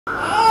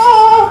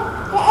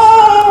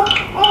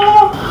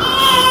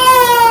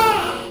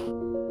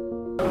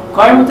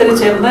கோயம்புத்தூரை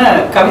சேர்ந்த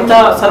கவிதா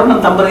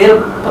சரவணன் தம்பதியர்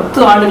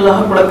 10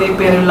 ஆண்டுகளாக குழந்தை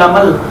பேர்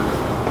இல்லாமல்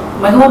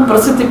மிகவும்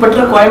பிரசித்தி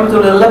பெற்ற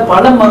கோயம்புத்தூரில்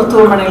பல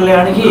மருத்துவமனைகளை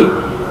அணுகி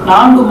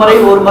 4 முறை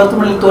ஒரு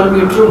மருத்துவமனையில்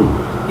தோல்வியுற்றும்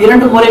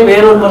 2 முறை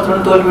வேறொரு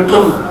மருத்துவமனையில்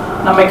தோல்வியுற்றும்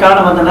நம்மை காண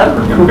வந்தனர்.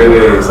 என்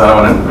பேர்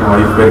சரவணன், என்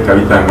ஒய்ஃப் பேர்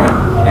கவிதாங்க.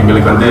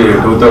 எங்களுக்கு வந்து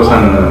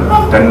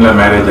 2010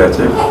 மேரேஜ்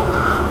ஆச்சு.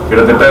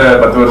 கிட்டத்தட்ட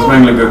 10 வருஷமா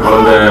எங்களுக்கு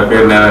குழந்தை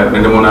பேர்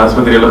 2-3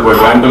 ஆஸ்பத்திரியில்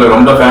போய் கோயம்புத்தூர்ல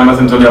ரொம்ப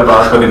ஃபேமஸ்ன்னு சொல்லி அப்போ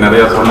ஆஸ்பத்திரி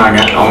நிறையா சொன்னாங்க.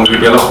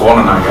 அவங்ககிட்ட எல்லாம்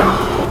போனோம். நாங்கள்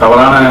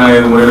தவறான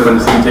முறையில்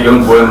கொஞ்சம்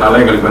சிகிச்சைகளும் போயிருந்தால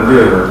எங்களுக்கு வந்து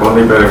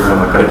குழந்தை பேர்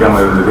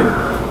கிடைக்காம இருந்தது.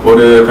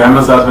 ஒரு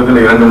ஃபேமஸ்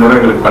ஆஸ்பத்திரியில் 2 முறை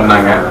எங்களுக்கு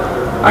பண்ணாங்க,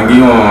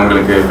 அங்கேயும்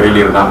எங்களுக்கு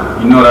ஃபெயிலியர் தான்.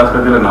 இன்னொரு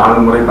ஆஸ்பத்திரியில்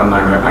 4 முறை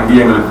பண்ணாங்க,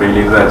 அங்கேயும் எங்களுக்கு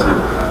ஃபெயிலியர் தான் ஆச்சு.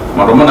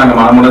 ரொம்ப நாங்கள்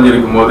மனமுடைஞ்சு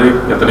இருக்கும்போது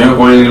எத்தனையோ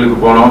கோயில்களுக்கு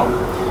போனோம்,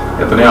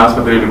 எத்தனையோ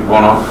ஆஸ்பத்திரிகளுக்கு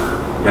போனோம்.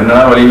 என்னடா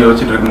வழியில்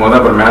யோசிச்சுட்டு இருக்கும்போது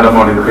அப்புறம்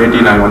மேடமோட இது பேட்டி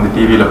நாங்கள் வந்து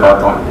டிவியில்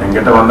பார்த்தோம்.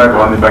 எங்கிட்ட வந்தால்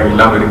குழந்தை பாக்கி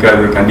இல்லாமல்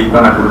இருக்காது,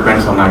 கண்டிப்பாக நான்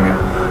கொடுப்பேன்னு சொன்னாங்க.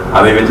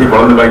 அதை வச்சு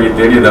குழந்தை பாக்கியை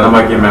தேடி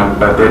தனபாக்கியம்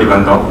தேடி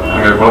வந்தோம்.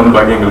 அங்கே குழந்தை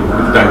பாக்கியம் எங்களுக்கு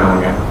கொடுத்துட்டாங்க.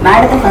 அவங்க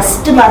மேடத்தை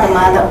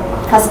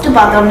ஃபஸ்ட்டு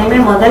பார்த்தோன்னே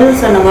முதல்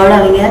சொன்ன வேர்டு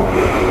அவங்க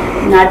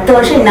அடுத்த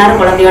வருஷம் இந்நேரம்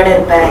குழந்தையோட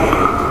இருப்பேன்,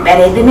 வேற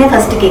எதுவுமே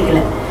ஃபஸ்ட்டு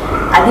கேட்கல.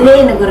 அதுவே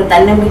எனக்கு ஒரு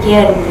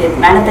தன்னம்பிக்கையாக இருந்தது.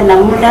 மேடத்தை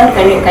நம்பினா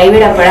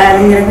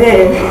கைவிடப்படாதுங்கிறது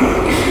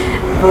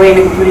இப்போ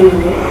எனக்கு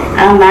புரியுது.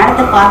 ஆனால்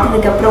மேடத்தை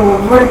பார்த்ததுக்கப்புறம்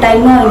ஒவ்வொரு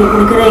டைமும் அவங்க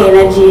கொடுக்குற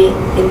எனர்ஜி,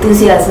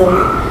 எந்தூசியாசம்,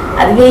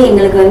 அதுவே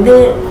எங்களுக்கு வந்து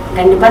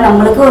கண்டிப்பாக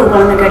நம்மளுக்கும் ஒரு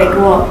குழந்தை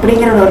கிடைக்கும்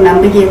அப்படிங்கிற ஒரு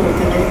நம்பிக்கையை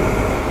கொடுத்தது.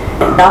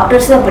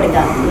 டாக்டர்ஸும்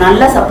அப்படித்தான்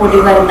நல்லா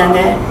சப்போர்ட்டிவாக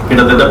இருந்தாங்க.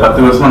 கிட்டத்தட்ட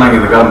 10 வருஷமா நாங்கள்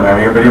இதுக்காக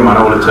மிகப்பெரிய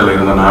மன உளைச்சல்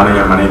இருந்தோம். நானும்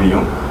என்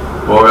மனைவியும்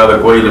போகாத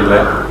கோயில் இல்லை,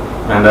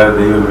 வேண்டாத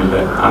தெய்வம்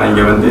இல்லை. ஆனால்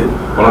இங்கே வந்து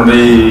குழந்தை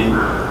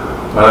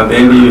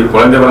தேடி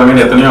குழந்தை வளமே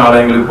எத்தனையோ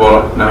ஆலயங்களுக்கு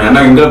போகிறோம். நம்ம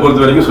என்ன எங்களை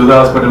பொறுத்த வரைக்கும் சுதா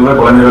ஹாஸ்பிட்டலில்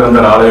குழந்தை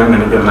பிறந்த ஆலயம்னு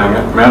நினைக்கிறாங்க.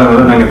 மேலே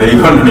வந்து நாங்கள்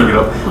தெய்வம்னு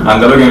நினைக்கிறோம்.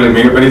 அந்த அளவுக்கு எங்களுக்கு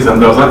மிகப்பெரிய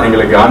சந்தோஷம்.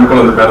 எங்களுக்கு ஆண்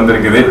குழந்தை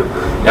பிறந்திருக்குது.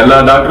 எல்லா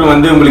டாக்டரும்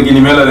வந்து உங்களுக்கு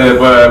இனிமேல் அது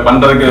இப்போ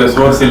பண்ணுறதுக்கு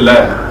சோர்ஸ் இல்லை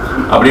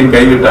அப்படின்னு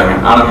கைவிட்டாங்க.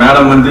 ஆனால்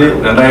மேடம் வந்து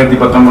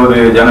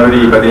 2019 ஜனவரி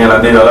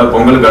 17 அதாவது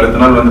பொங்கலுக்கு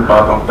அடுத்த நாள் வந்து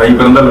பார்த்தோம். தை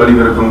பிறந்தால்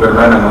வழி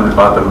இருக்குங்கிறத நாங்கள் வந்து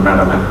பார்த்தோம்.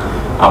 மேடமை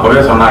அப்பவே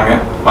சொன்னாங்க,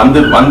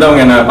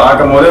 வந்தவங்க என்ன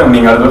பார்க்கும் போது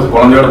நீங்க அடுத்த வருஷம்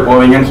குழந்தையோட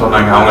போவீங்கன்னு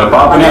சொன்னாங்க. அவங்கள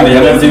பார்த்தோன்னே அந்த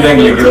எனர்ஜி தான்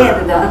எங்களுக்கு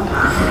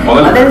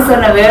முதல்ல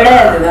சொன்ன வேட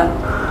அதுதான்.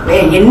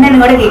 என்னன்னு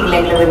கூட கேட்கல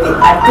எங்களுக்கு,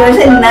 அடுத்த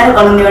வருஷம் இந்நேரம்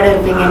குழந்தையோட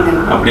இருப்பீங்க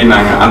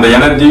அப்படின்னாங்க. அந்த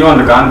எனர்ஜியும்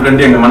அந்த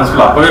கான்பிடென்ட் எங்க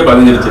மனசுல அப்பவே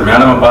பதிஞ்சிருச்சு.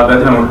 மேடம்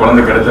பார்த்தாச்சு நமக்கு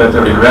குழந்தை கிடைச்சாச்சு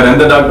அப்படின்னு. வேற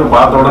எந்த டாக்டரும்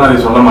பார்த்த உடனே அதை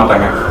சொல்ல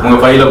மாட்டாங்க. உங்க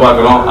ஃபைல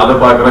பாக்குறோம், அதை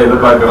பாக்குறோம், இதை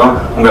பாக்குறோம்,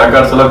 உங்க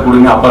ரெக்கார்ட்ஸ் எல்லாம்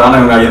கொடுங்க.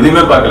 அப்பதானே இவங்க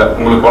எதுவுமே பார்க்கல,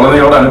 உங்களுக்கு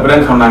குழந்தையோட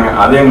அனுப்புறேன்னு சொன்னாங்க.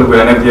 அதே எங்களுக்கு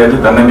ஒரு எனர்ஜி ஆச்சு,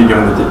 தன்னம்பிக்கை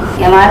வந்துச்சு.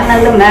 என்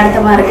வாழ்நாள்ல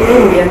மேடத்தமா இருக்கவே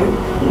முடியாது.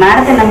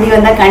 மேடத்தை நம்பி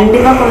வந்தா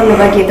கண்டிப்பா குழந்தை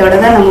பாக்கியத்தோட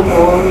தான் நம்ம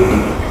போவோம்.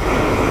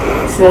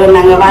 ஸோ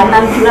நாங்கள்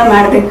வாழ்நாள் ஃபுல்லாக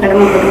மேடத்துக்கு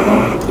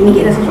கடமைப்பட்டிருக்கோம்.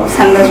 இன்னைக்கு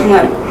சந்தோஷமா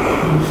இருக்கும்.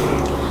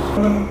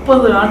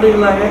 30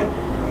 ஆண்டுகளாக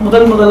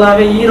முதலாக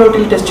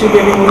ஈரோட்டில் டெஸ்ட்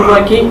பேபி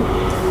உருவாக்கி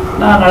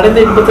நான் அடைந்த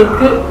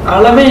இன்பத்திற்கு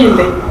அளவே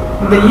இல்லை.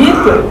 இந்த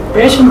ஈர்ப்பு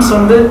பேஷண்ட்ஸ்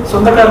வந்து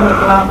சொந்தக்காரங்க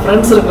இருக்கலாம்,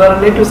 ஃப்ரெண்ட்ஸ் இருக்கலாம்,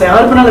 ரிலேட்டிவ்ஸ்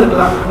யாரு வேணாலும்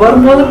இருக்கலாம்.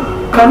 வரும்போது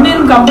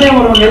கண்ணீரும் கம்பளையும்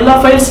வருவாங்க எல்லா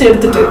ஃபைல்ஸையும்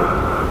எடுத்துட்டு.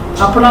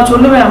 அப்போ நான்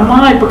சொல்லுவேன், அம்மா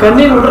இப்போ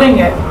கண்ணீர்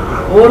விடுறீங்க,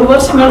 1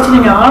 வருஷம் கழிச்சு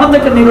நீங்கள் ஆனந்த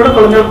கண்ணீரோட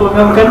குழந்தைய போங்க,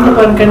 அவங்க கண்ணில்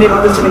பாருங்க கண்ணீர்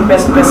வந்துச்சு, நீங்கள்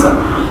பேச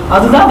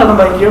அதுதான்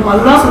தனபாக்கியம்.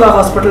 அதுதான் சுதா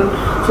ஹாஸ்பிட்டல்.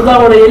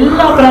 சுதாவோட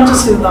எல்லா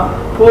பிரான்ச்சஸ் இதுதான்.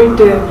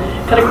 போயிட்டு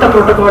கரெக்டாக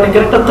ப்ரோட்டோகாலிங்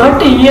கரெக்டாக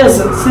 30 இயர்ஸ்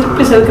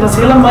சிற்பி செலுக்கிறேன்.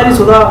 சேலம் மாதிரி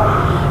சுதா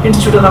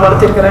இன்ஸ்டியூட்டை நான்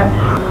வளர்த்திருக்கிறேன்.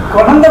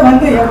 குழந்தை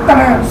வந்து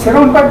எத்தனை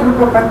சிரமப்பட்டு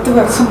இருக்கோம் 10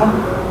 வருஷமா.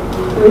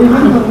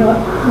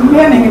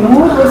 உண்மையாக நீங்கள்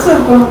 100 வருஷம்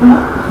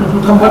இருக்கணும்.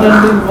 ரொம்ப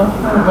நன்றிம்மா,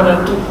 ரொம்ப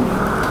நன்றி.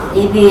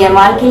 இது என்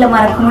வாழ்க்கையில்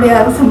மறக்க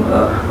முடியாத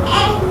சம்பவம்.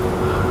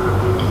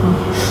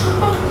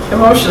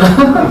 எமோஷனல்